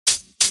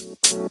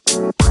Hello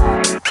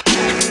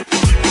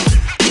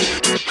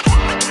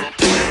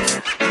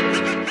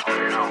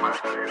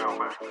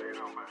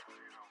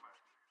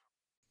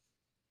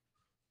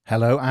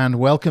and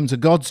welcome to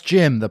God's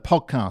Gym, the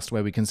podcast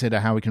where we consider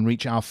how we can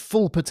reach our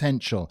full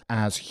potential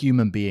as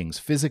human beings,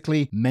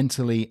 physically,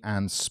 mentally,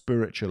 and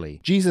spiritually.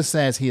 Jesus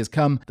says he has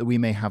come that we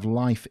may have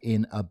life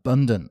in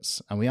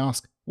abundance. And we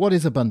ask, what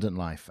is abundant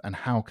life and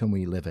how can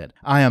we live it?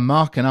 I am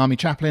Mark, an Army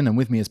chaplain, and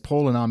with me is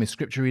Paul, an Army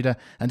scripture reader.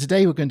 And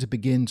today we're going to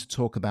begin to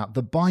talk about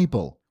the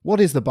Bible.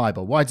 What is the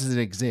Bible? Why does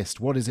it exist?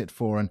 What is it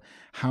for? And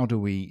how do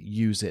we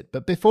use it?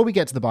 But before we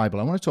get to the Bible,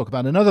 I want to talk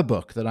about another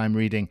book that I'm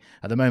reading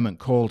at the moment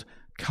called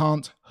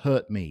Can't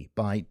Hurt Me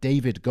by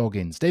David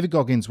Goggins. David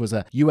Goggins was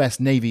a US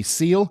Navy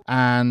SEAL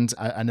and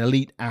an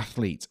elite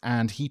athlete,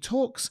 and he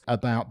talks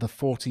about the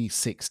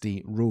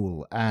 40-60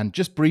 rule. And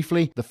just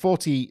briefly, the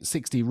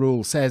 40-60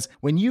 rule says,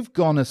 when you've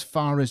gone as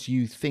far as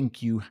you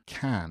think you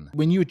can,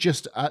 when you're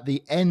just at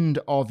the end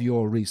of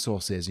your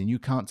resources and you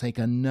can't take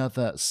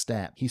another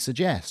step, he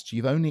suggests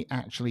you've only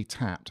actually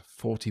tapped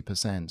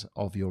 40%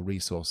 of your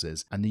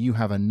resources and that you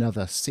have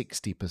another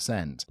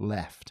 60%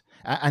 left.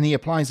 And he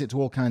applies it to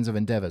all kinds of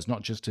endeavors,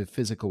 not just to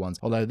physical ones,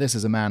 although this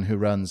is a man who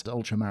runs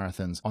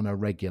ultramarathons on a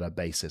regular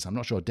basis. I'm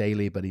not sure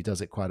daily, but he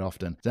does it quite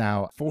often.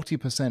 Now,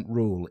 40%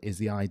 rule is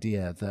the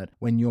idea that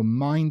when your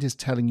mind is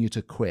telling you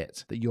to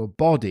quit, that your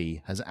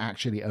body has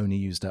actually only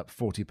used up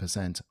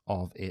 40%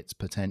 of its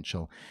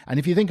potential. And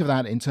if you think of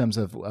that in terms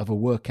of a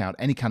workout,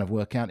 any kind of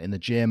workout in the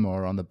gym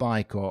or on the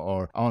bike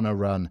or on a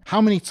run,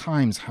 how many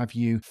times have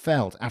you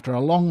felt after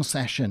a long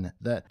session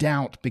that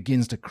doubt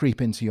begins to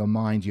creep into your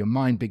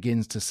mind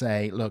begins to say,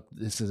 look,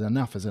 this is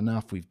enough,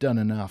 we've done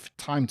enough,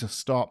 time to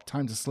stop,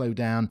 time to slow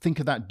down. Think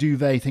of that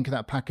duvet, think of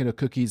that packet of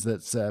cookies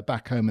that's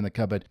back home in the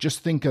cupboard. Just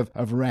think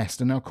of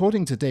rest. And now,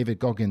 according to David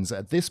Goggins,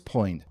 at this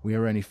point, we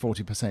are only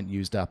 40%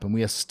 used up and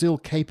we are still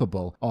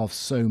capable of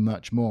so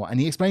much more. And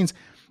he explains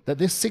that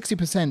this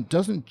 60%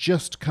 doesn't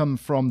just come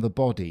from the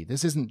body.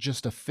 This isn't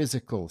just a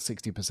physical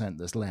 60%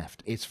 that's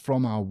left. It's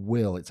from our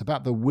will. It's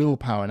about the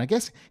willpower. And I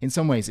guess in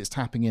some ways it's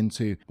tapping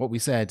into what we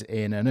said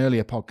in an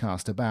earlier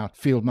podcast about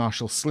Field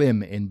Marshal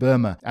Slim in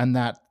Burma and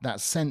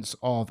that sense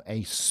of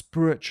a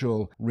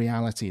spiritual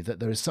reality, that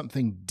there is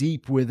something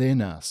deep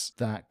within us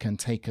that can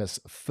take us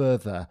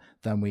further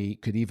than we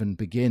could even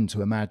begin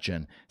to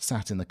imagine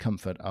sat in the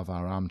comfort of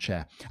our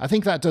armchair. I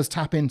think that does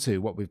tap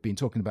into what we've been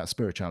talking about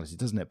spirituality,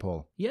 doesn't it,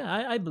 Paul?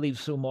 Yeah, I believe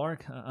so,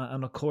 Mark.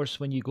 And of course,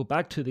 when you go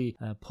back to the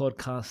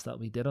podcast that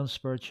we did on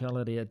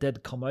spirituality, it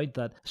did come out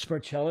that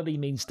spirituality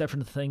means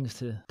different things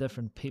to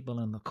different people.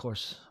 And of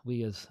course,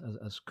 we as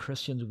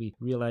Christians, we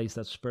realize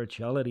that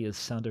spirituality is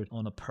centered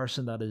on a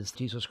person that is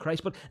Jesus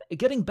Christ. But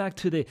getting back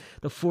to the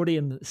 40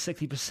 and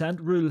 60%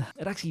 rule,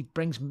 it actually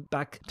brings me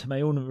back to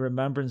my own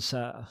remembrance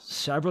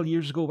several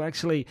years ago,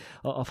 actually,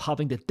 of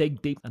having to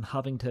dig deep and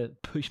having to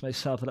push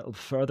myself a little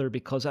further,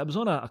 because I was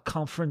on a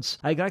conference.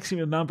 I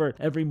actually remember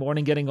every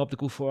morning getting up to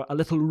go for a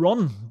little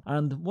run,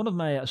 and one of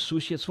my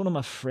associates, one of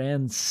my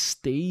friends,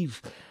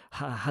 Steve,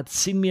 had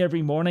seen me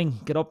every morning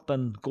get up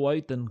and go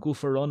out and go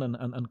for a run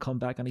and come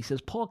back, and he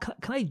says, Paul, can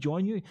I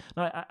join you?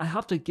 Now, I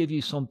have to give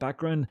you some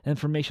background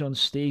information on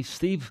Steve.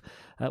 Steve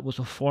was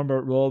a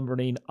former Royal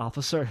Marine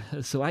officer,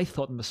 so I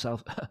thought to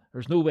myself,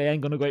 there's no way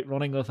I'm going to go out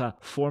running with a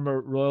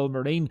former Royal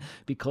Marine,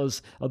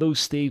 because although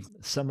Steve,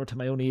 similar to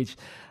my own age,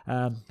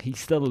 he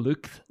still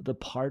looked the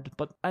part,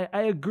 but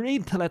I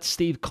agreed to let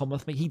Steve come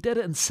with me. He did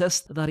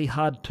insist that he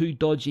had 2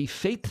 dodgy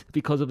feet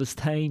because of his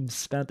time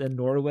spent in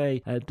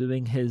Norway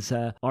doing his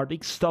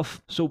Arctic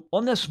stuff. So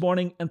on this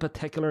morning in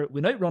particular,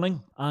 we went out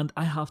running, and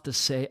I have to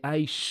say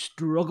I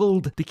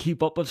struggled to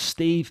keep up with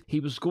Steve. He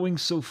was going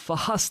so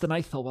fast, and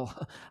I thought,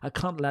 well, I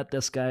can't let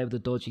this guy with the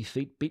dodgy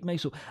feet beat me.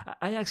 So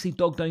I actually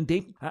dug down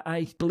deep.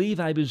 I believe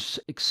I was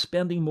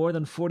expending more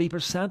than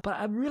 40%, but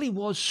I really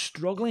was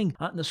struggling,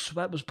 and the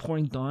sweat was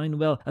pouring down.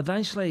 Well,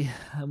 eventually,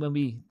 when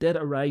we did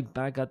arrive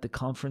back at the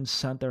conference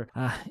centre,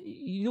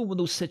 you know, when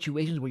those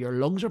situations where your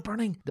lungs are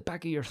burning, the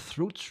back of your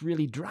throat's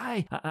really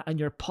dry, and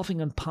you're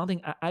puffing and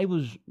panting, I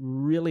was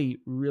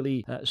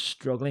really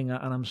struggling,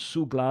 and I'm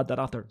so glad that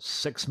after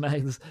 6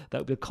 miles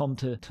that we'd come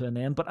to an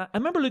end. But I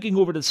remember looking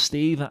over to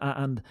Steve,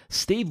 and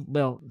Steve,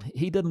 well,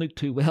 he didn't look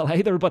too well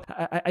either, but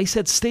I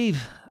said,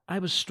 Steve, I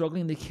was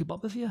struggling to keep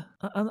up with you.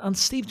 And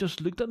Steve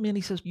just looked at me and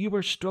he says, you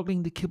were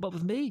struggling to keep up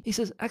with me? He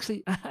says,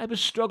 actually, I was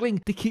struggling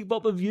to keep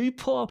up with you,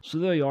 Paul. So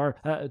there you are,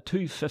 2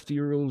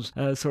 50-year-olds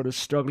sort of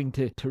struggling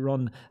to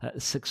run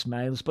 6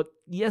 miles. But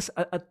yes,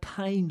 at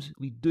times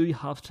we do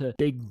have to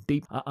dig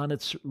deep, and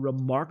it's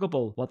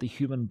remarkable what the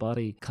human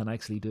body can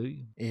actually do.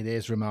 It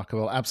is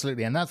remarkable,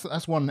 absolutely. And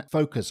that's one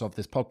focus of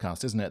this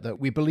podcast, isn't it? That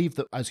we believe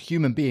that as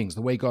human beings,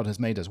 the way God has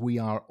made us, we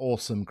are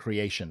awesome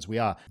creations. We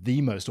are the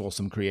most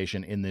awesome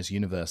creation in this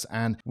universe.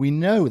 And we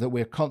know that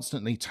we're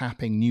constantly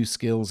tapping new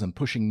skills and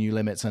pushing new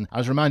limits. And I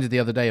was reminded the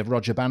other day of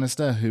Roger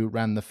Bannister, who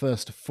ran the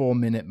first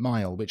 4-minute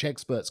mile, which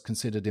experts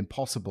considered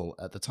impossible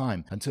at the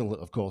time, until,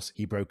 of course,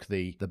 he broke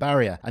the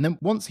barrier. And then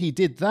once he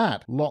did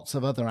that, lots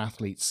of other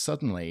athletes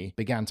suddenly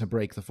began to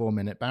break the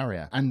 4-minute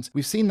barrier. And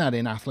we've seen that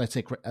in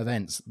athletic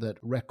events, that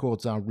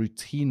records are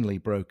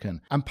routinely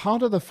broken. And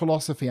part of the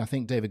philosophy I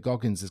think David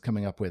Goggins is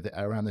coming up with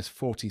around this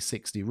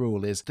 40-60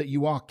 rule is that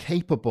you are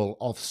capable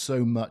of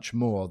so much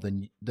more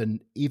than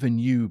even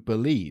you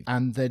believe.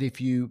 And that if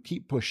you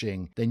keep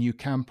pushing, then you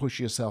can push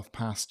yourself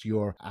past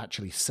your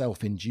actually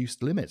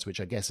self-induced limits,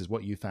 which I guess is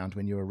what you found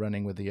when you were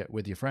running with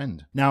your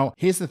friend. Now,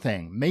 here's the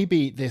thing.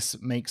 Maybe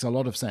this makes a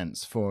lot of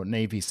sense for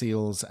Navy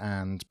SEALs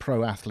and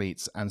pro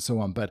athletes and so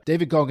on, but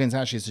David Goggins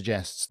actually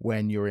suggests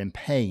when you're in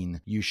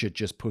pain, you should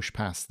just push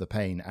past the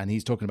pain. And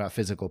he's talking about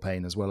physical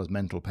pain as well as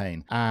mental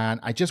pain. And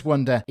I just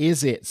wonder,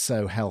 is it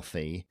so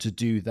healthy to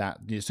do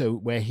that? So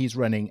where he's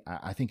running,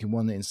 I think in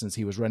one instance,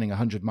 he was running a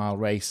 100-mile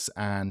race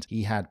and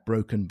he had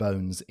broken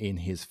bones in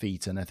his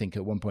feet. And I think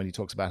at one point he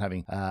talks about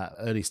having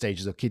early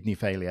stages of kidney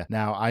failure.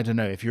 Now, I don't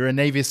know, if you're a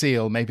Navy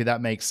SEAL, maybe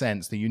that makes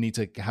sense that you need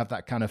to have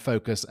that kind of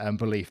focus and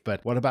belief.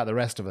 But what about the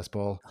rest of us,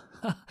 Paul?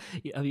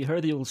 Have you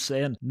heard the old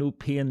saying, no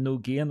pain, no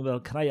gain? Well,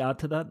 can I add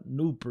to that?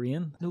 No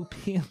brain, no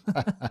pain.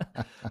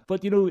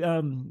 But,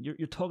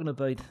 you're talking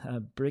about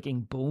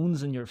breaking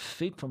bones in your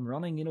feet from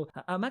running.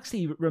 I'm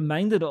actually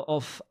reminded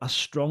of a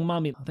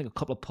strongman. I think a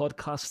couple of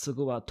podcasts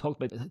ago I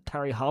talked about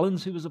Terry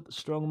Hollins, who was a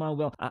strongman.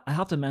 Well, I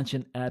have to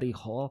mention Eddie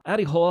Hall.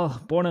 Eddie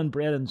Hall, born and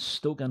bred in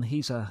Stoke, and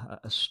he's a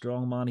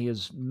strongman. He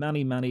has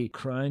many, many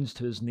crowns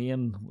to his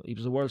name. He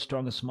was the world's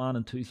strongest man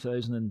in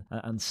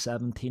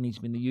 2017. He's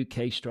been the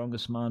UK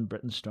strongest man,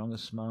 Britain's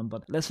strongest man.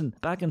 But listen,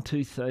 back in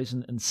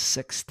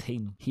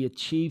 2016, he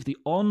achieved the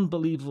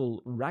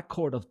unbelievable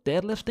record of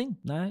deadlifting.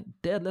 Now,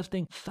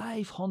 deadlifting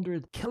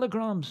 500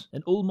 kilograms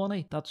in old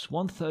money. That's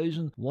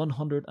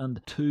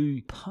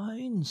 1,102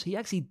 pounds. He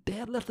actually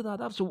deadlifted that.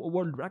 That's a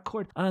world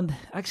record. And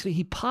actually,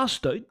 he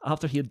passed out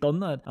after he had done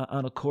that.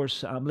 And of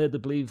course, I'm led to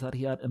believe that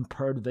he had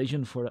impaired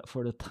vision for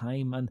the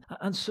time. And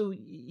so,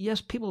 yes,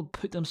 people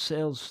put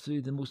themselves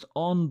through the most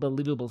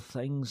unbelievable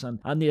things,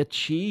 and they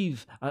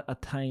achieve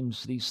at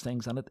times these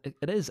things, and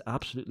it is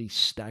absolutely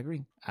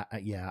staggering.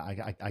 I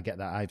get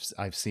that.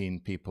 I've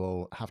seen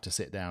people have to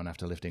sit down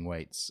after lifting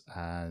weights,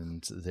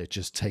 and they're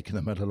just taking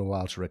them a little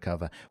while to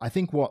recover. I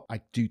think what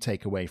I do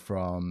take away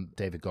from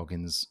David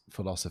Goggins'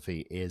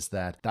 philosophy is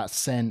that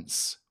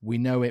sense, we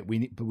know it,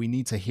 but we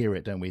need to hear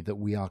it, don't we? That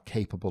we are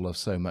capable of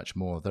so much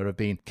more. There have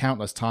been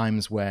countless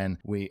times when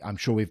I'm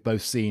sure we've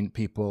both seen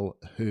people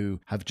who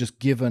have just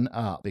given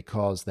up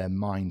because their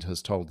mind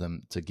has told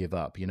them to give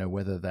up.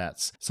 Whether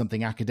that's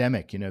something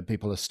academic,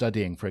 people are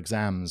studying for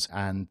exams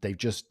and they've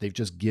just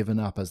given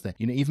up as they,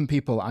 even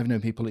people, I've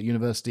known people at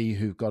university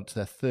who've got to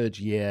their third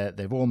year,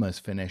 they've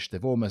almost finished,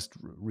 they've almost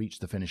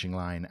reached the finishing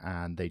line,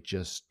 and they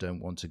just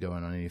don't want to go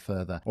on any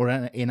further. Or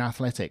in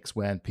athletics,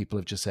 where people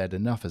have just said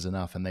enough is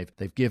enough, and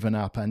they've given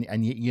up,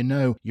 and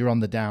you're on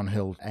the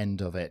downhill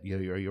end of it.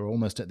 You're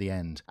almost at the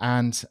end.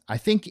 And I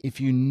think if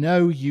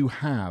you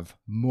have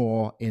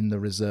more in the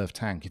reserve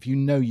tank, if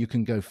you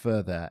can go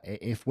further,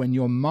 if when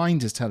your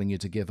mind is telling you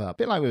to give up, a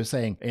bit like we were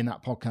saying in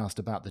that podcast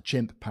about the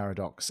chimp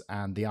paradox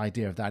and the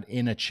idea of that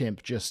inner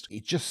chimp just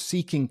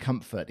seeking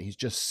comfort, he's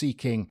just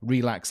seeking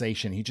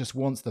relaxation, he just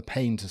wants the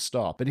pain to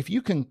stop. But if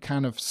you can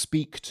kind of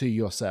speak to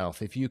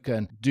yourself, if you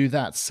can do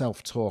that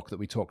self-talk that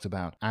we talked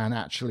about and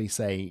actually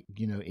say,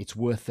 it's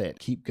worth it,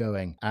 keep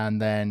going,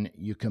 and then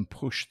you can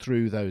push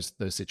through those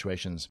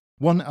situations.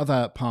 One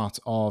other part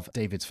of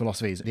David's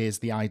philosophies is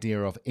the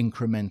idea of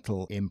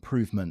incremental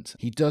improvement.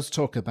 He does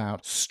talk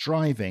about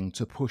striving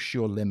to push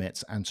your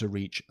limits and to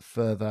reach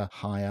further,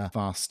 higher,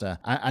 faster.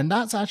 And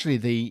that's actually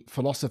the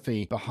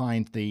philosophy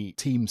behind the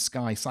Team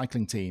Sky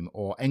cycling team,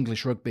 or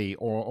English rugby,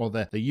 or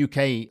the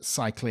UK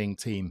cycling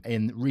team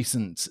in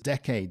recent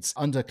decades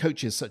under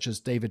coaches such as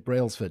David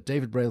Brailsford.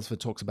 David Brailsford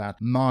talks about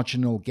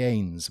marginal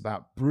gains,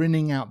 about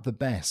bringing out the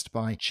best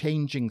by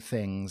changing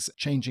things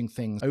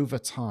over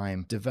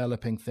time,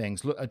 developing things,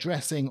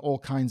 addressing all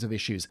kinds of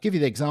issues. I'll give you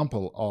the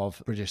example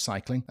of British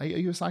cycling. Are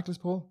you a cyclist,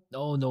 Paul?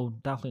 Oh, no,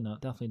 definitely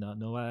not.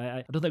 No,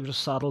 I don't think there's a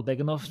saddle big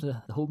enough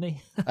to hold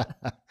me.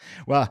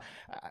 Well,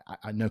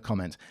 no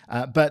comment.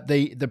 But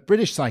the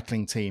British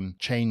cycling team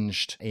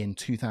changed in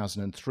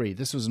 2003.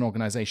 This was an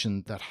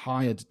organization that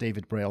hired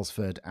David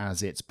Brailsford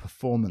as its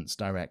performance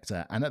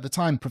director. And at the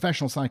time,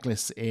 professional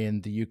cyclists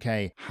in the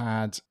UK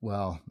had,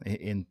 well,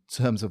 in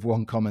terms of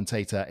one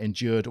commentator,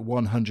 endured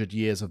 100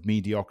 years of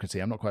mediocrity.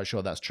 I'm not quite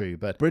sure that's true,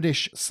 but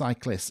British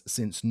cyclists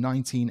since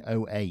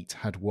 1908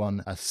 had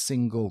won a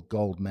single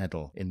gold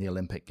medal in the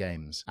Olympic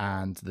Games.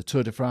 And the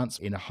Tour de France,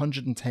 in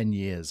 110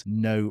 years,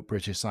 no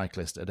British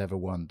cyclist had ever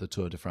won the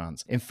Tour de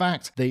France. In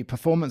fact, the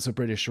performance of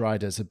British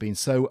riders had been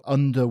so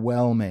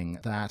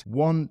underwhelming that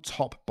one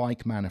top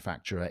bike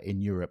manufacturer in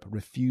Europe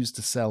refused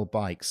to sell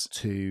bikes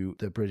to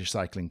the British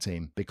cycling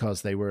team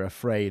because they were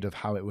afraid of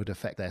how it would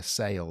affect their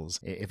sales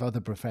if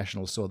other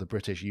professionals saw the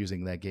British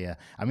using their gear.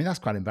 I mean, that's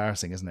quite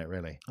embarrassing, isn't it,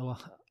 really? Oh,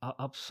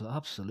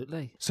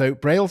 Absolutely. So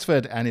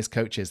Brailsford and his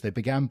coaches, they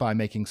began by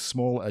making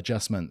small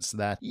adjustments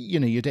that,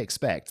 you'd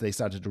expect. They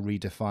started to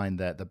redefine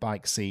the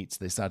bike seats.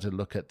 They started to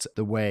look at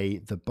the way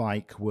the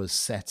bike was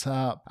set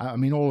up. I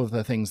mean, all of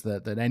the things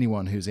that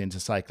anyone who's into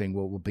cycling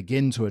will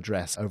begin to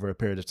address over a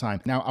period of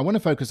time. Now, I want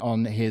to focus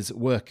on his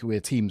work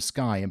with Team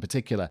Sky in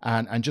particular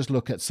and just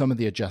look at some of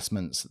the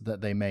adjustments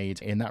that they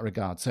made in that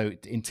regard. So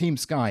in Team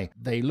Sky,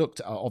 they looked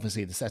at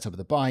obviously the setup of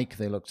the bike.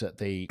 They looked at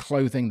the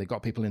clothing. They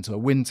got people into a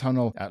wind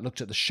tunnel,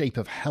 looked at the shape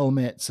of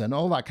helmets and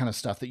all that kind of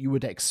stuff that you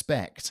would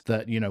expect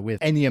that, with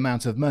any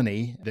amount of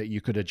money that you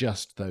could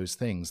adjust those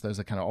things. Those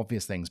are kind of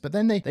obvious things. But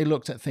then they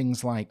looked at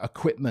things like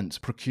equipment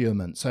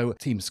procurement. So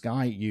Team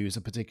Sky use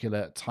a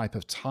particular type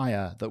of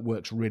tire that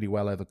works really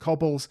well over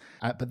cobbles.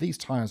 But these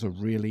tires are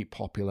really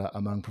popular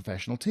among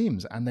professional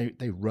teams and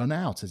they run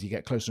out as you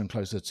get closer and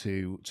closer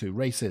to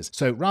races.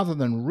 So rather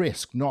than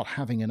risk not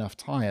having enough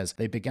tires,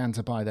 they began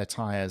to buy their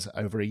tires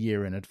over a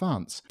year in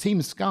advance.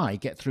 Team Sky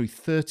get through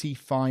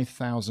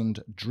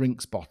 35,000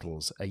 drinks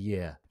bottles a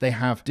year. They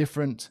have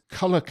different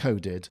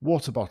color-coded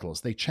water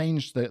bottles. They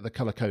changed the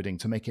color coding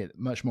to make it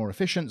much more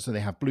efficient. So they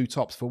have blue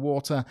tops for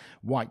water,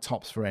 white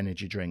tops for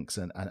energy drinks,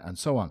 and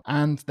so on.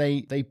 And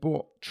they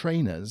bought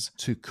trainers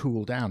to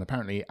cool down.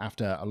 Apparently,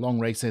 after long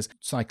races,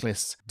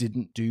 cyclists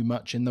didn't do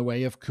much in the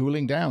way of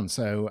cooling down.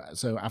 So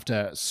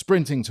after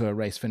sprinting to a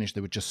race finish,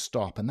 they would just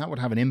stop, and that would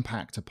have an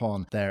impact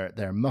upon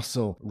their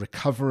muscle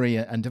recovery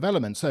and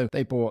development. So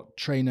they bought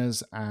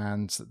trainers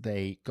and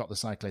they got the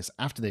cyclists,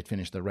 after they'd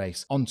finished the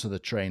race, onto the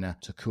trainer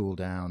to cool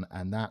down,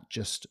 and that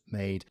just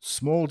made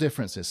small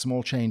differences,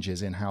 small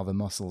changes in how the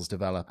muscles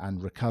develop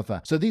and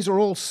recover. So these are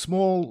all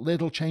small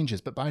little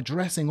changes, but by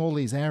addressing all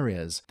these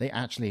areas, they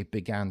actually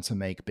began to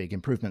make big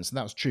improvements. And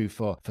that was true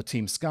for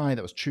Team Sky,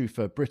 that was true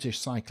for British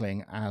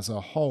cycling as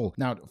a whole.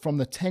 Now, from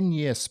the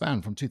 10-year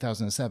span from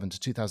 2007 to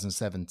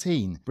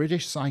 2017,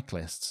 British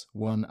cyclists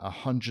won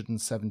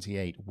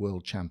 178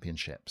 world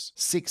championships,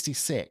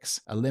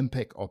 66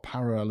 Olympic or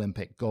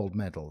Paralympic gold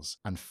medals,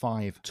 and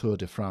 5 Tour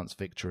de France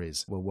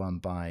victories were won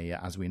by,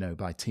 as we know,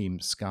 by Team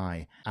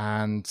Sky.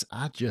 And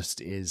that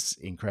just is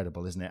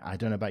incredible, isn't it? I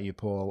don't know about you,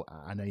 Paul.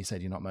 I know you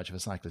said you're not much of a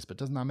cyclist, but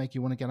doesn't that make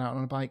you want to get out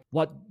on a bike?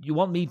 What, you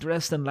want me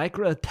dressed in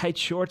lycra, tight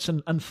shorts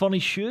and funny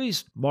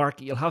shoes?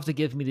 Mark, you'll have to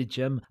give me the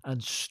gym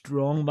and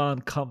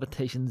strongman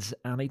competitions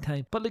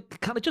anytime. But look,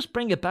 can I just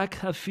bring it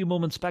back a few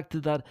moments back to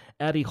that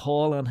Eddie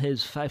Hall and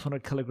his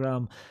 500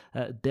 kilogram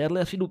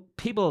deadlift?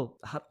 People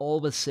had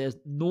always said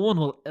no one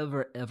will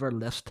ever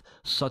lift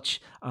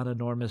such an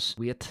enormous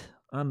weight.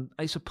 And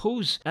I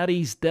suppose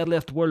Eddie's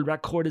deadlift world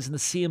record is in the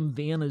same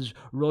vein as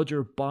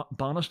Roger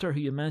Bannister, who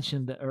you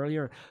mentioned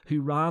earlier, who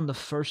ran the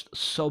first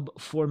sub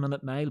 4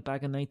 minute mile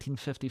back in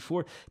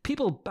 1954.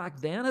 People back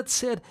then had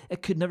said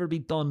it could never be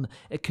done.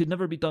 It could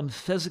never be done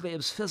physically. It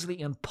was physically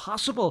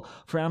impossible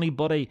for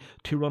anybody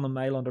to run a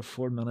mile under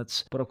 4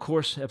 minutes. But of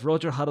course, if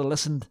Roger had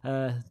listened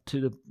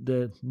to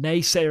the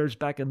naysayers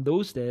back in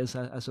those days,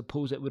 I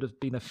suppose it would have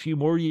been a few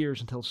more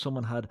years until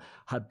someone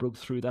had broke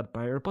through that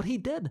barrier. But he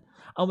did.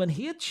 And when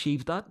he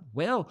achieved that,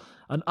 well,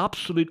 an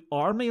absolute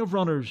army of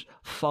runners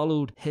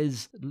followed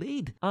his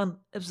lead. And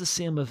it was the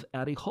same with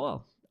Eddie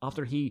Hall.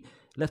 After he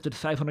lifted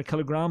 500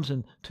 kilograms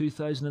in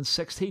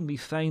 2016, we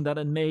find that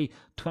in May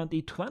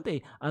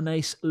 2020, an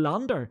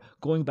Icelander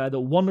going by the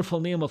wonderful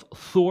name of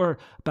Thor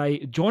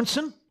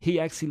Bjornsson, he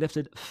actually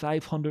lifted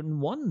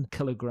 501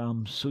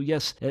 kilograms. So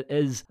yes, it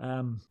is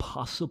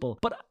possible.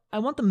 But I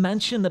want to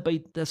mention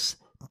about this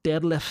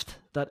deadlift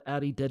that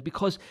Eddie did,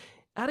 because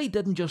Eddie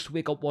didn't just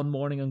wake up one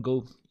morning and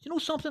go, you know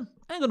something,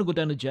 I'm going to go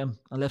down to the gym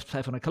and lift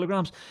 500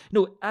 kilograms.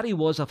 No, Eddie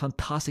was a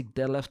fantastic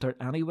deadlifter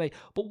anyway.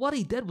 But what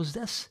he did was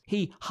this.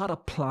 He had a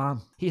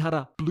plan. He had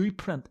a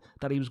blueprint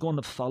that he was going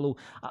to follow.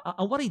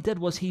 And what he did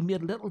was he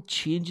made little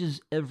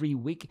changes every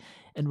week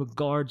in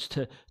regards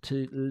to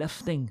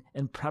lifting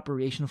in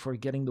preparation for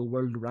getting the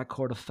world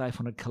record of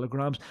 500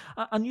 kilograms.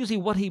 And usually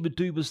what he would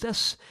do was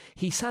this.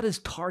 He set his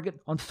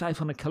target on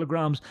 500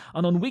 kilograms.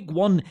 And on week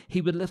 1, he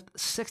would lift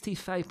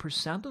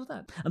 65% of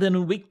that. And then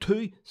on week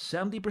 2,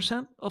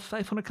 70% of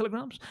 500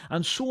 kilograms.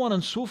 And so on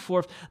and so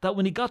forth, that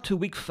when he got to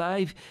week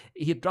 5,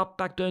 he had dropped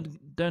back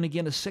down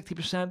again to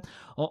 60%.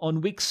 On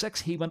week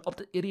 6, he went up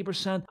to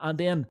 80%. And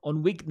then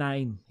on week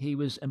 9, he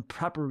was in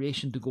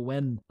preparation to go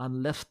in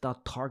and lift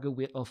that target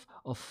weight of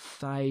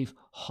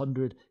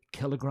 500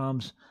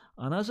 kilograms.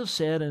 And as I've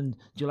said, in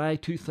July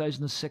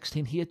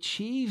 2016, he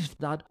achieved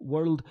that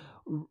world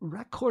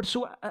record.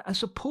 So I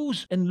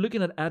suppose in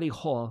looking at Eddie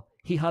Hall,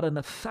 he had an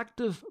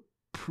effective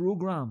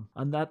program,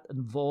 and that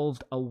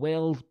involved a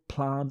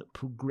well-planned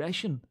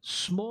progression,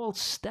 small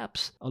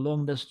steps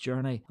along this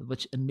journey,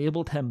 which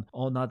enabled him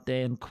on that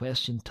day in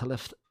question to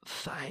lift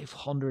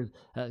 500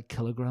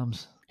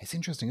 kilograms. It's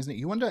interesting, isn't it?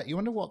 You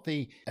wonder what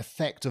the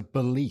effect of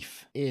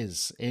belief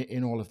is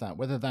in all of that,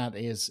 whether that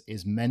is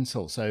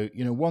mental. So,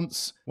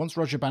 once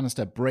Roger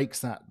Bannister breaks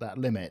that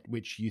limit,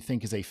 which you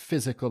think is a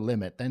physical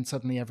limit, then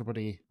suddenly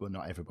everybody, well,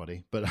 not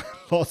everybody, but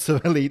lots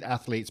of elite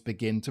athletes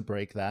begin to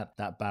break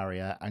that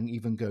barrier and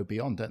even go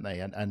beyond, don't they?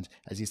 And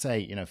as you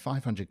say,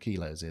 500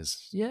 kilos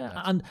is...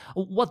 Yeah, and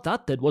what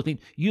that did was,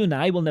 you and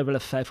I will never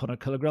lift 500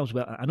 kilograms.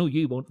 Well, I know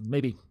you won't.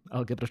 Maybe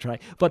I'll give it a try.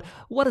 But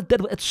what it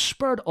did, it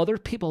spurred other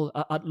people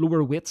at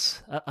lower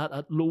weights,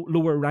 at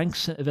lower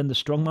ranks in the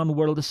strongman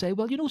world to say,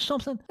 well, you know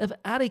something? If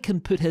Eddie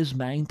can put his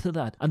mind to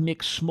that and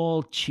make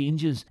small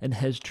changes in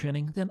his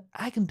training, then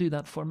I can do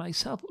that for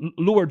myself.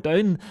 Lower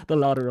down the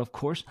ladder, of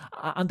course.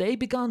 And they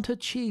began to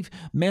achieve.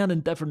 Men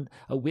in different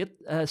weight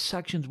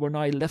sections were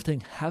now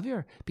lifting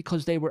heavier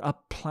because they were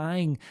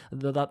applying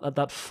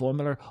that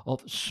formula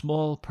of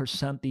small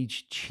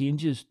percentage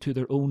changes to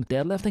their own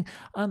deadlifting.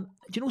 And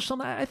do you know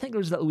something? I think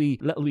there's a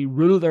little wee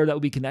rule there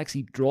that we can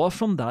actually draw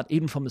from that,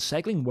 even from the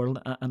cycling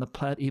world, and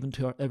apply it even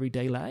to our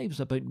everyday lives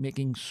about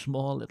making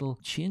small little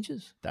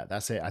changes.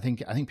 That's it. I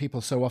think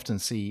people so often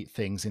see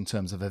things in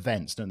terms of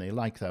events, don't they?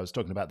 Like that, I was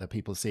talking about the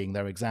people seeing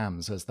their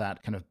exams as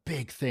that kind of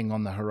big thing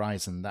on the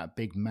horizon, that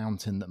big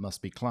mountain that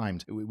must be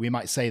climbed. We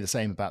might say the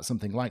same about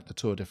something like the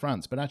Tour de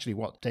France, but actually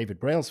what David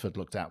Brailsford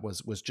looked at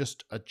was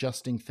just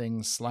adjusting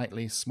things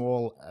slightly,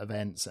 small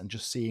events, and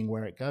just seeing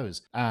where it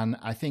goes. And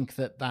I think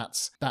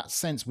that's that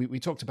sense. We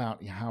talked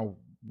about how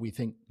we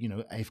think,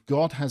 if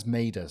God has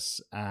made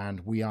us and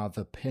we are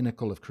the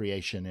pinnacle of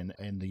creation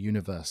in the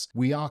universe,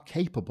 we are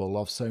capable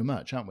of so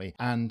much, aren't we?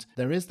 And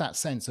there is that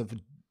sense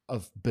of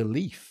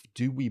belief.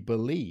 Do we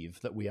believe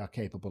that we are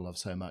capable of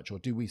so much, or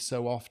do we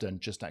so often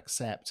just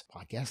accept,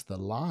 I guess, the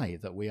lie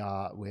that we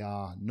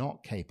are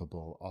not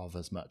capable of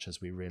as much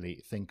as we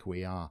really think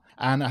we are?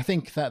 And I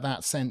think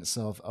that sense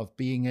of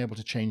being able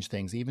to change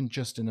things, even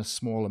just in a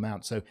small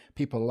amount. So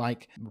people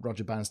like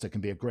Roger Bannister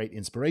can be a great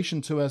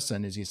inspiration to us.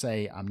 And as you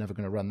say, I'm never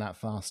going to run that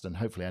fast, and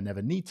hopefully I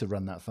never need to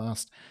run that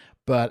fast.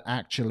 But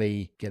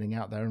actually getting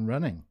out there and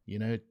running,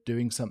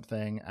 doing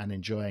something and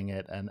enjoying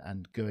it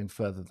and going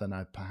further than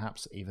I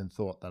perhaps even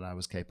thought that I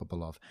was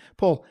capable of.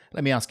 Paul,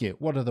 let me ask you,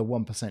 what are the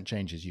 1%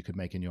 changes you could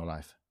make in your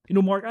life?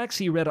 Mark, I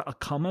actually read a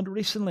comment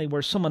recently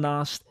where someone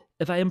asked,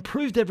 if I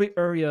improved every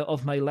area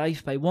of my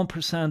life by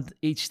 1%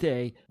 each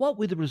day, what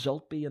would the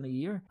result be in a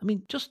year?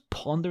 Just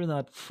ponder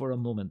that for a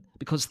moment,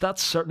 because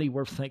that's certainly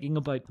worth thinking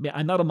about.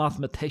 I'm not a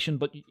mathematician,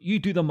 but you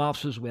do the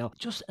maths as well.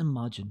 Just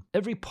imagine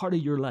every part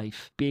of your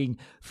life being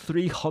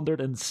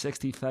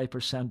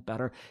 365%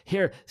 better.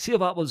 Here, see if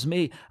that was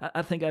me.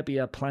 I think I'd be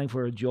applying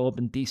for a job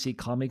in DC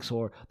Comics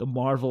or the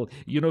Marvel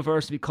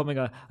Universe, becoming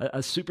a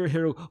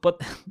superhero. But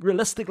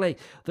realistically,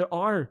 there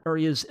are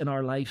areas in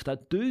our life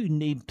that do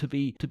need to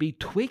be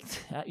tweaked.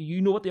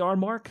 You know what they are,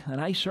 Mark,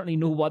 and I certainly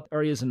know what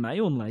areas in my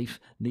own life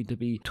need to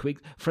be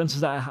tweaked. For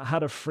instance, I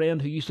had a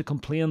friend who used to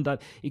complain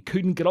that he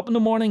couldn't get up in the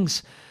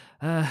mornings.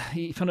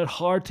 He found it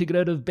hard to get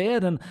out of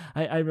bed, and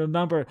I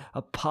remember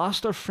a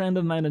pastor friend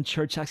of mine in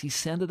church actually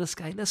saying to this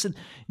guy, listen,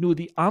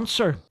 the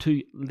answer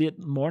to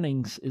late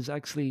mornings is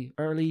actually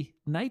early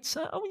nights.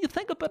 When you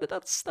think about it,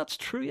 that's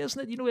true,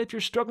 isn't it? If you're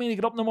struggling to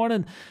get up in the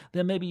morning,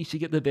 then maybe you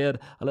should get to bed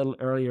a little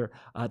earlier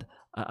at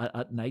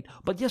night.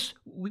 But yes,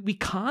 we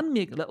can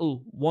make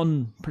little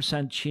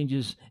 1%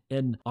 changes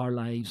in our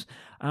lives.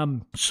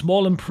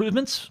 Small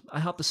improvements,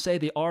 I have to say,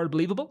 they are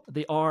believable,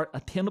 they are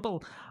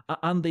attainable,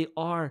 and they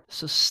are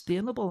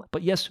sustainable.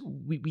 But yes,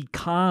 we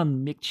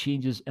can make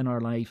changes in our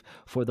life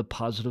for the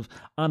positive.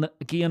 And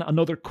again,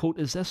 another quote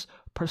is this: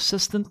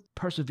 persistent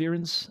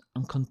perseverance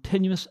and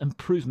continuous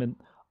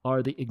improvement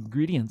are the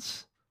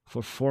ingredients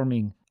for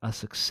forming a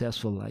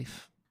successful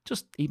life.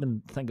 Just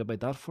even think about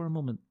that for a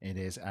moment. It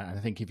is. And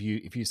I think if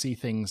you see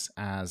things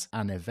as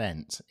an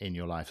event in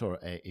your life, or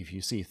if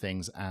you see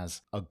things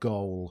as a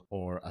goal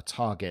or a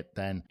target,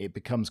 then it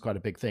becomes quite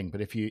a big thing.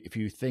 But if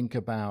you think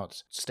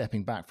about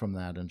stepping back from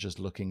that and just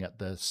looking at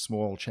the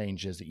small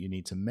changes that you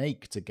need to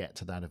make to get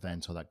to that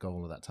event or that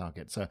goal or that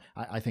target. So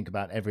I think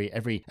about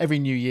every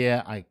new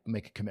year, I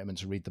make a commitment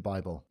to read the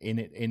Bible in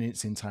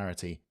its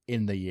entirety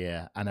in the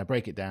year, and I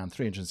break it down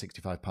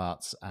 365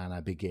 parts, and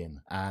I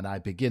begin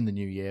the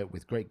new year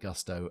with great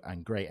gusto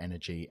and great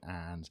energy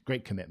and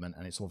great commitment,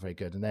 and it's all very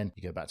good. And then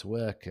you go back to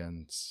work,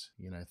 and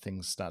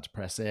things start to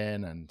press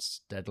in and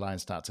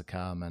deadlines start to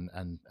come,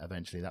 and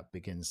eventually that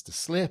begins to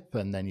slip,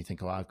 and then you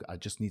think, I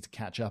just need to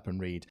catch up and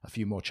read a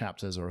few more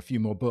chapters or a few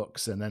more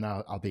books, and then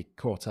I'll be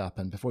caught up,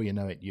 and before you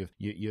know it,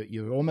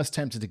 you're almost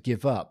tempted to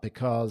give up,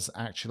 because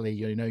actually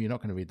you're not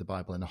going to read the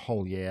Bible in a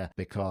whole year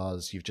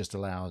because you've just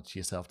allowed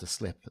yourself to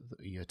slip,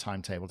 your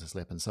timetable to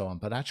slip, and so on.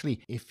 But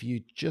actually, if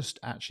you just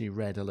actually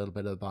read a little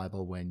bit of the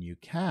Bible when you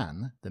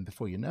can, then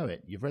before you know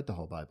it, you've read the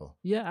whole Bible.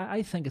 Yeah,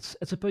 I think it's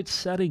about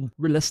setting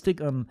realistic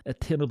and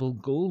attainable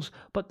goals.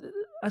 But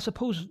I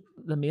suppose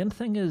the main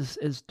thing is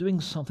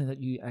doing something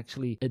that you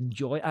actually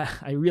enjoy.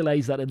 I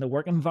realize that in the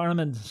work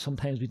environment,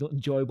 sometimes we don't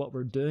enjoy what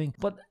we're doing.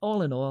 But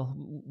all in all,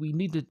 we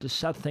need to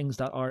set things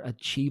that are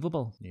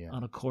achievable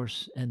and, of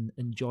course,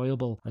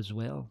 enjoyable as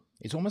well.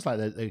 It's almost like,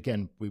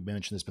 again, we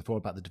mentioned this before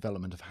about the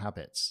development of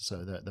habits.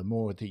 So that the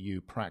more that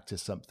you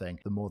practice something,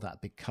 the more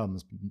that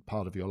becomes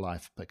part of your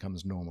life,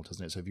 becomes normal,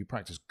 doesn't it? So if you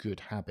practice good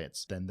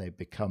habits, then they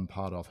become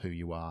part of who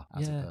you are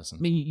as a person.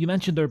 I mean, you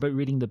mentioned there about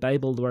reading the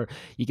Bible where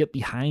you get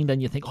behind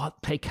and you think, oh,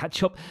 play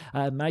catch up.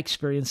 My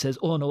experience says,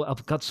 oh no,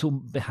 I've got so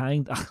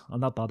behind, I'll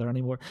not bother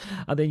anymore.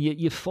 And then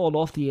you fall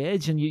off the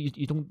edge and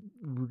you don't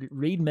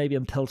read maybe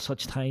until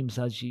such times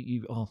as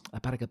you I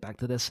better get back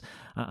to this.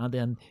 And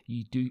then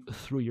you do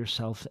throw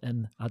yourself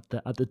in at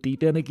the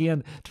deep end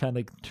again,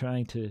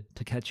 trying to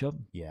catch up.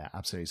 Yeah,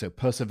 absolutely. So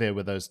persevere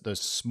with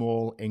those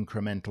small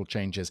incremental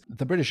changes.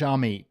 The British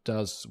Army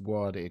does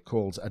what it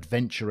calls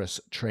adventurous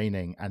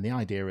training. And the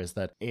idea is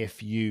that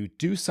if you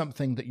do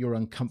something that you're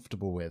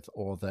uncomfortable with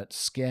or that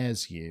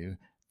scares you,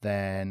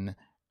 then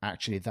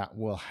actually that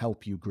will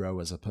help you grow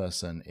as a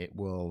person. It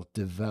will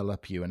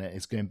develop you. And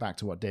it's going back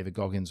to what David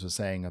Goggins was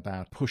saying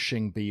about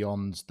pushing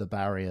beyond the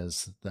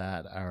barriers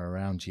that are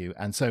around you.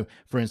 And so,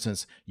 for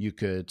instance, you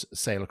could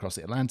sail across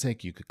the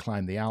Atlantic, you could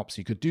climb the Alps,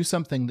 you could do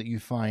something that you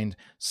find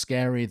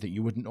scary that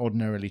you wouldn't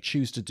ordinarily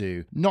choose to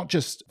do, not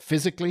just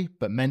physically,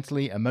 but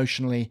mentally,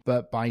 emotionally.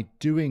 But by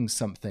doing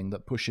something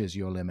that pushes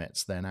your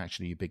limits, then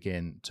actually you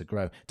begin to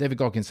grow. David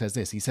Goggins says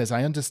this. He says,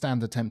 I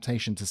understand the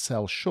temptation to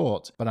sell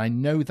short, but I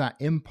know that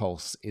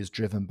impulse is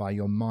driven by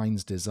your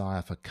mind's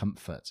desire for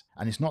comfort.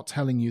 And it's not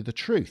telling you the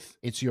truth.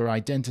 It's your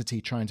identity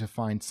trying to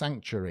find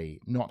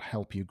sanctuary, not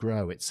help you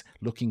grow. It's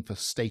looking for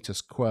status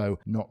quo,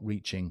 not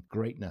reaching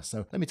greatness.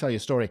 So let me tell you a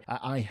story.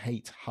 I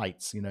hate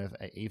heights. You know,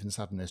 even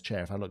sat in this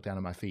chair, if I look down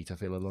at my feet, I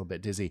feel a little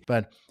bit dizzy.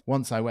 But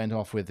once I went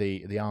off with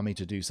the army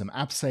to do some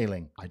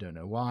abseiling. I don't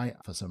know why,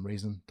 for some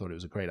reason, thought it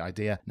was a great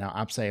idea. Now,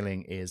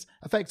 abseiling is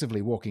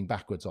effectively walking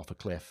backwards off a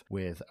cliff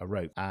with a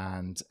rope.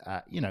 And,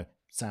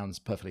 sounds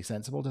perfectly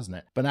sensible, doesn't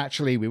it? But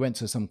actually, we went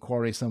to some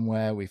quarry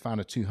somewhere. We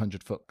found a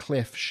 200-foot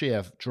cliff,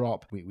 sheer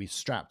drop. We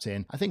strapped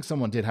in. I think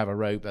someone did have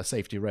a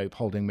safety rope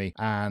holding me,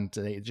 and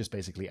they just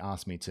basically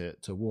asked me to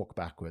walk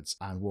backwards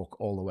and walk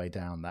all the way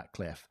down that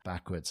cliff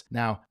backwards.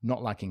 Now,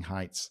 not liking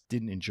heights,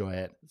 didn't enjoy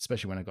it,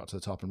 especially when I got to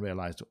the top and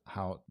realized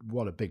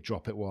what a big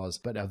drop it was.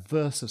 But a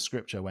verse of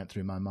scripture went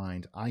through my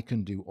mind. I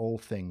can do all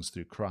things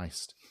through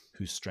Christ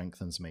who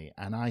strengthens me.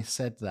 And I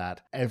said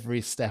that every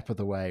step of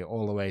the way,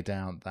 all the way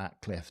down that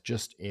cliff.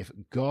 Just if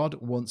God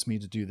wants me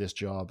to do this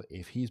job,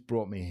 if he's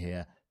brought me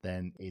here,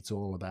 then it's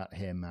all about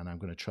him and I'm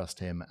going to trust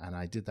him. And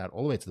I did that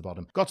all the way to the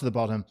bottom, got to the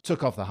bottom,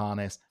 took off the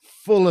harness,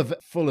 full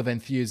of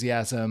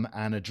enthusiasm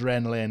and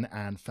adrenaline,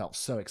 and felt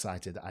so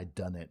excited I'd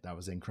done it. That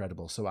was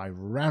incredible. So I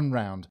ran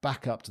round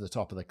back up to the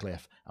top of the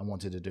cliff and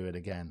wanted to do it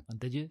again. And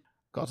did you?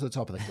 Got to the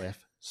top of the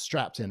cliff,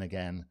 strapped in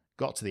again,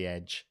 got to the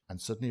edge, and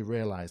suddenly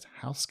realized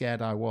how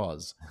scared I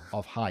was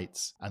of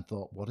heights and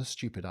thought, what a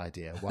stupid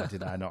idea. Why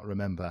did I not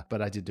remember?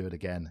 But I did do it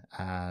again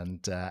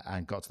and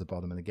got to the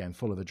bottom, and again,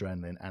 full of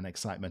adrenaline and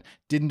excitement.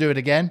 Didn't do it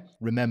again.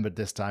 Remembered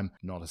this time,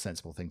 not a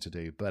sensible thing to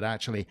do. But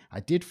actually,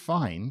 I did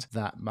find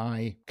that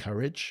my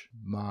courage,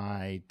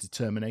 my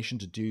determination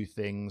to do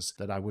things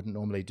that I wouldn't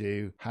normally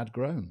do had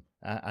grown.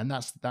 And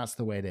that's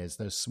the way it is.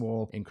 Those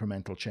small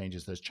incremental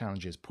changes, those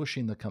challenges,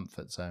 pushing the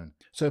comfort zone.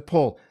 So,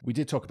 Paul, we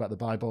did talk about the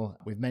Bible.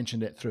 We've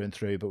mentioned it through and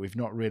through, but we've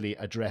not really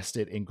addressed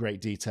it in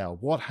great detail.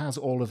 What has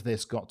all of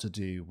this got to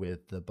do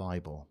with the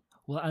Bible?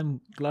 Well,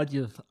 I'm glad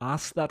you've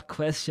asked that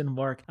question,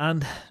 Mark.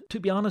 And to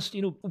be honest,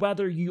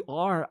 whether you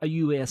are a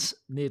US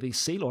Navy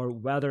SEAL or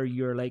whether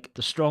you're like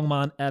the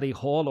strongman Eddie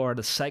Hall or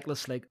the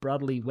cyclist like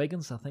Bradley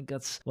Wiggins, I think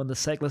that's one of the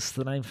cyclists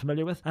that I'm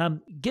familiar with,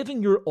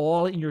 giving your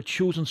all in your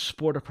chosen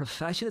sport or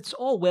profession, it's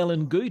all well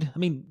and good. I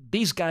mean,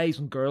 these guys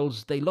and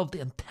girls, they love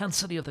the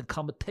intensity of the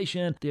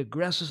competition, the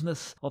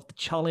aggressiveness of the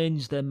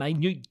challenge, the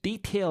minute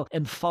detail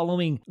in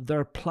following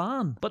their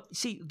plan. But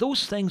see,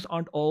 those things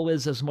aren't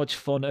always as much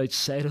fun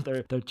outside of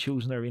their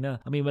chosen arena.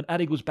 I mean, when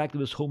Eddie goes back to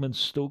his home in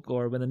Stoke,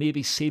 or when the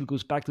Navy SEAL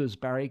goes back to his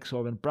barracks,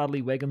 or when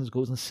Bradley Wiggins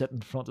goes and sit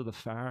in front of the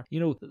fire,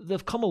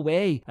 they've come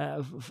away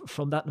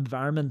from that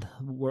environment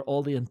where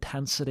all the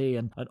intensity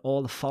and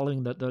all the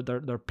following that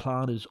their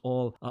plan is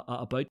all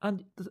about.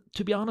 And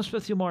to be honest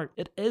with you, Mark,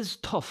 it is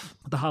tough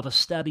to have a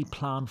steady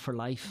plan for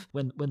life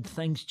when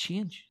things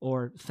change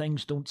or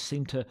things don't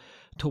seem to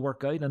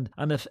work out.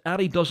 And if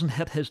Eddie doesn't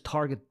hit his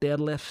target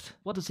deadlift,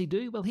 what does he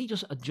do? Well, he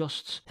just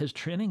adjusts his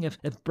training.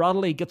 If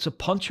Bradley gets a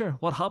puncture,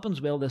 what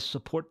happens? Well, the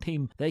support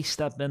team, they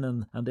step in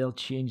and they'll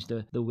change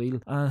the wheel.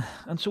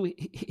 And so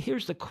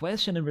here's the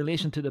question in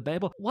relation to the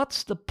Bible.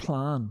 What's the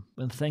plan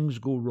when things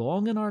go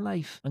wrong in our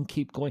life and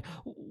keep going?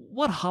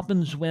 What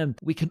happens when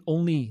we can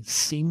only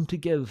seem to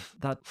give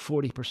that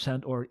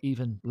 40% or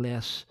even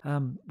less?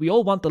 We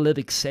all want to live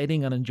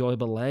exciting and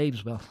enjoyable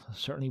lives. Well, I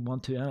certainly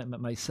want to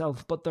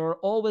myself, but there are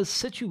always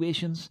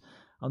situations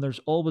and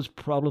there's always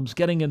problems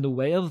getting in the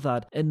way of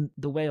that, in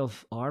the way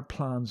of our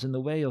plans, in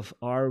the way of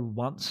our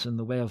wants, in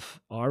the way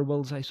of our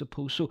wills, I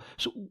suppose. So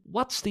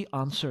what's the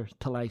answer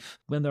to life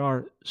when there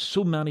are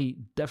so many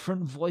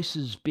different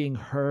voices being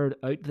heard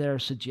out there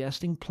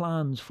suggesting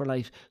plans for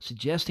life,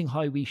 suggesting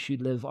how we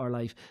should live our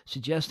life,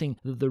 suggesting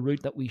the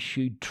route that we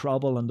should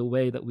travel and the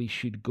way that we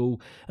should go?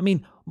 I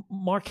mean,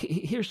 Mark,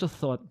 here's the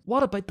thought.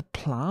 What about the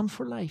plan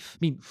for life? I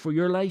mean, for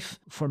your life,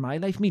 for my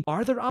life? I mean,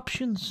 are there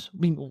options? I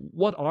mean,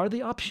 what are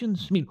the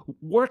options? I mean,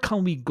 where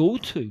can we go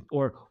to,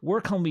 or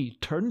where can we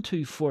turn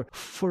to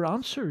for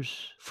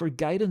answers, for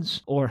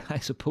guidance? Or I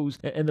suppose,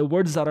 in the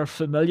words that are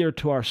familiar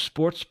to our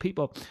sports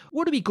people,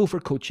 where do we go for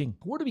coaching?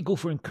 Where do we go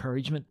for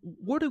encouragement?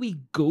 Where do we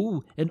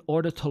go in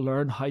order to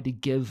learn how to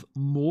give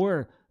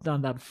more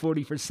than that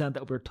 40%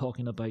 that we're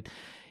talking about?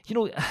 You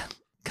know,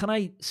 can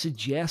I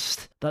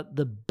suggest that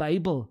the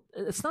Bible,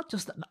 it's not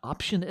just an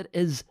option, it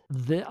is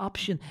the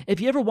option. If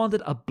you ever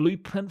wanted a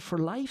blueprint for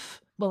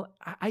life, well,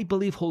 I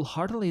believe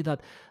wholeheartedly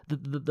that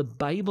the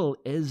Bible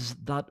is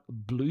that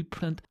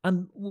blueprint.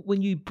 And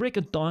when you break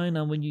it down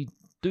and when you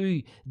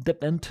do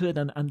dip into it,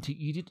 and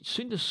you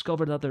soon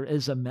discover that there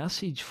is a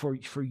message for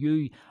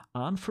you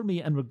and for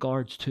me in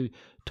regards to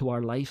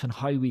our life and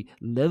how we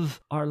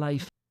live our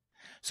life.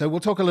 So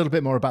we'll talk a little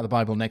bit more about the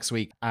Bible next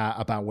week,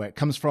 about where it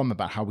comes from,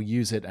 about how we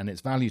use it and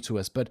its value to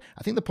us. But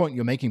I think the point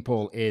you're making,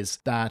 Paul, is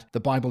that the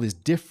Bible is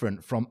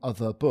different from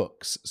other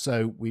books.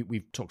 So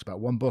we've talked about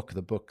one book,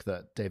 the book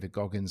that David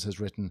Goggins has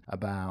written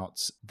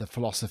about the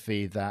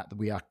philosophy that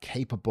we are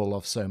capable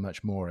of so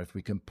much more if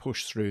we can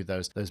push through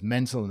those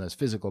mental and those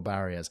physical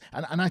barriers.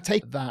 And I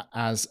take that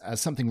as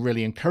something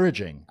really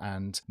encouraging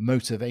and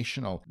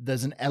motivational.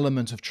 There's an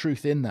element of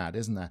truth in that,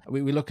 isn't there?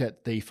 We look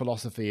at the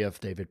philosophy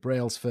of David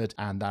Brailsford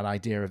and that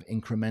idea of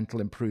incremental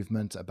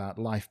improvement, about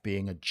life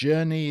being a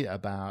journey,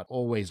 about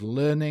always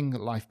learning,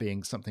 life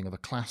being something of a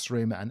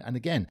classroom. And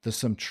again, there's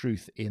some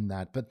truth in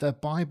that. But the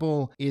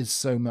Bible is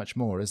so much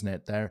more, isn't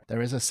it? There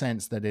is a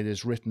sense that it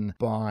is written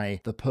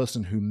by the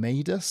person who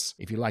made us,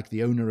 if you like,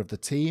 the owner of the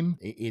team.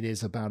 It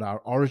is about our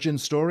origin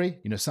story.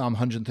 You know, Psalm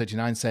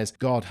 139 says,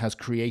 God has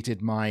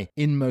created my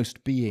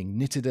inmost being,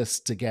 knitted us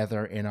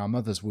together in our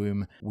mother's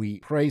womb. We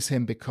praise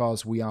him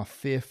because we are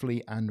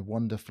fearfully and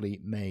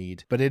wonderfully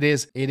made. But it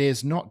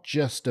is not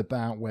just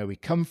about where we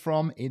come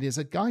from. It is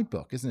a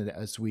guidebook, isn't it?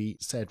 As we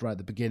said right at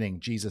the beginning,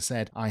 Jesus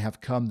said, I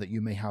have come that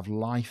you may have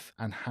life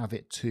and have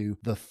it to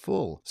the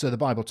full. So the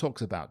Bible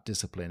talks about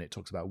discipline. It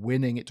talks about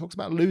winning. It talks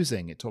about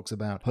losing. It talks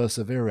about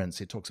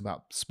perseverance. It talks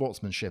about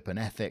sportsmanship and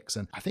ethics.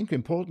 And I think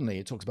importantly,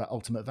 it talks about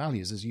ultimate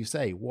values. As you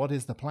say, what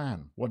is the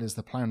plan? What is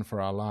the plan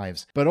for our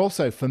lives? But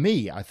also for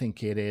me, I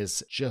think it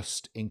is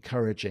just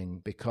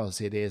encouraging because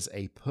it is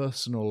a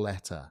personal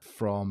letter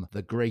from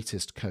the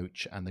greatest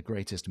coach and the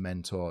greatest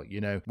mentor.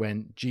 You know,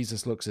 when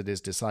Jesus looks at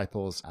his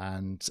disciples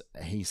and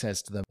he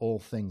says to them, all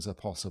things are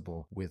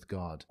possible with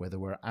God, whether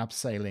we're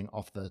abseiling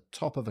off the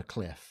top of a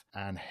cliff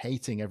and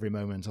hating every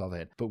moment of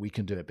it, but we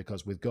can do it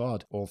because with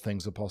God, all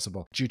things are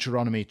possible.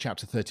 Deuteronomy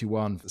chapter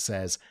 31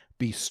 says,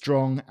 be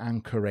strong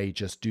and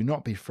courageous. Do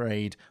not be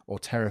afraid or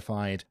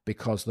terrified,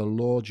 because the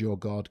Lord your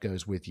God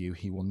goes with you.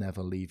 He will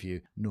never leave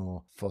you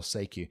nor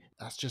forsake you.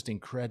 That's just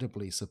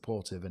incredibly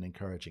supportive and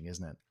encouraging,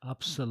 isn't it?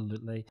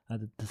 Absolutely.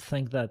 And to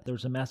think that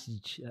there's a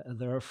message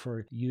there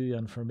for you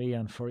and for me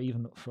and for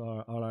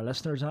all our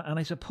listeners. And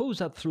I suppose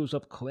that throws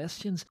up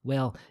questions.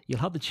 Well, you'll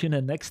have to tune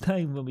in next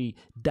time when we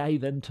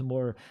dive into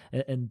more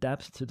in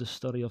depth to the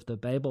study of the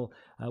Bible,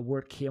 where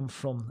it came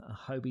from,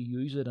 how we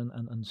use it,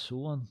 and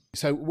so on.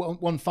 So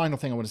one final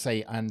thing I want to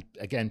say, and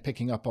again,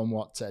 picking up on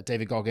what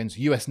David Goggins,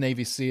 US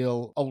Navy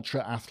SEAL,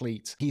 ultra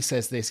athlete, he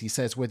says this, he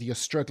says, whether you're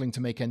struggling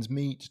to make ends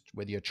meet,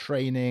 whether you're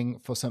training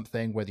for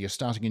something, whether you're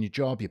starting a new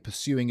job, you're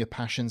pursuing your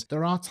passions,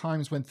 there are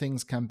times when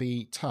things can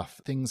be tough,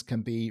 things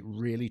can be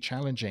really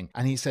challenging.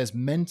 And he says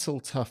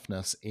mental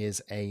toughness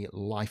is a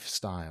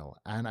lifestyle.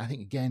 And I think,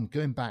 again,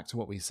 going back to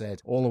what we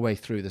said all the way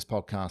through this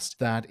podcast,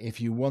 that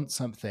if you want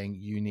something,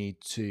 you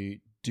need to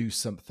do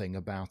something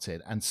about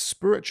it. And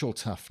spiritual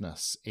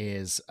toughness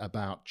is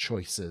about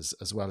choices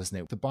as well, isn't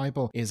it? The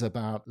Bible is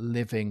about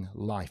living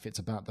life. It's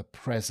about the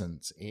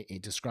present.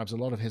 It describes a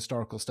lot of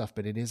historical stuff,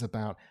 but it is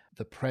about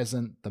the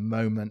present, the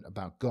moment,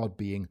 about God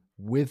being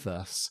with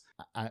us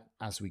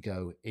as we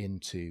go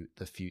into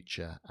the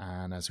future.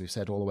 And as we've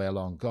said all the way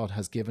along, God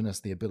has given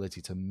us the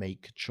ability to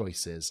make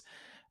choices,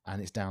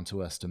 and it's down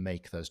to us to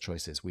make those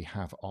choices. We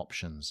have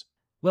options.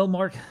 Well,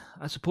 Mark,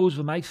 I suppose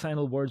my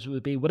final words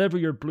would be, whatever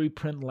your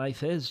blueprint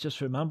life is,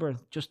 just remember,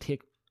 just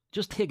take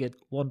it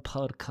one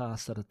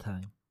podcast at a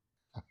time.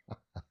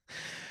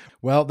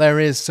 Well, there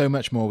is so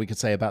much more we could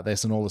say about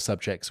this and all the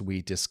subjects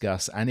we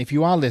discuss. And if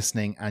you are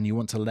listening and you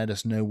want to let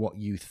us know what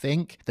you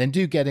think, then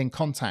do get in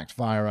contact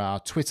via our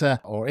Twitter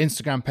or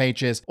Instagram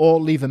pages, or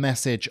leave a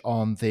message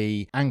on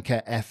the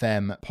Anchor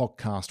FM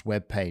podcast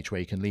webpage where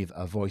you can leave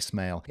a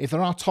voicemail. If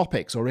there are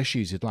topics or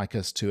issues you'd like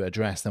us to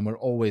address, then we're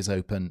always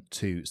open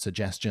to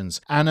suggestions.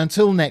 And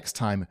until next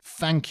time,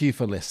 thank you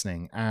for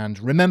listening. And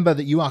remember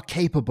that you are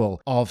capable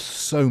of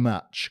so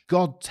much.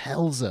 God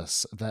tells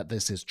us that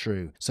this is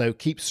true. So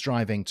keep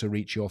striving to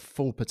reach your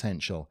full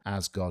potential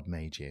as God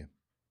made you.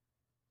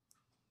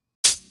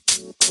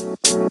 You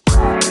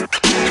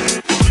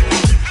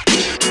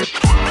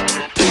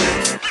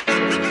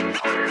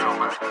know,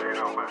 man.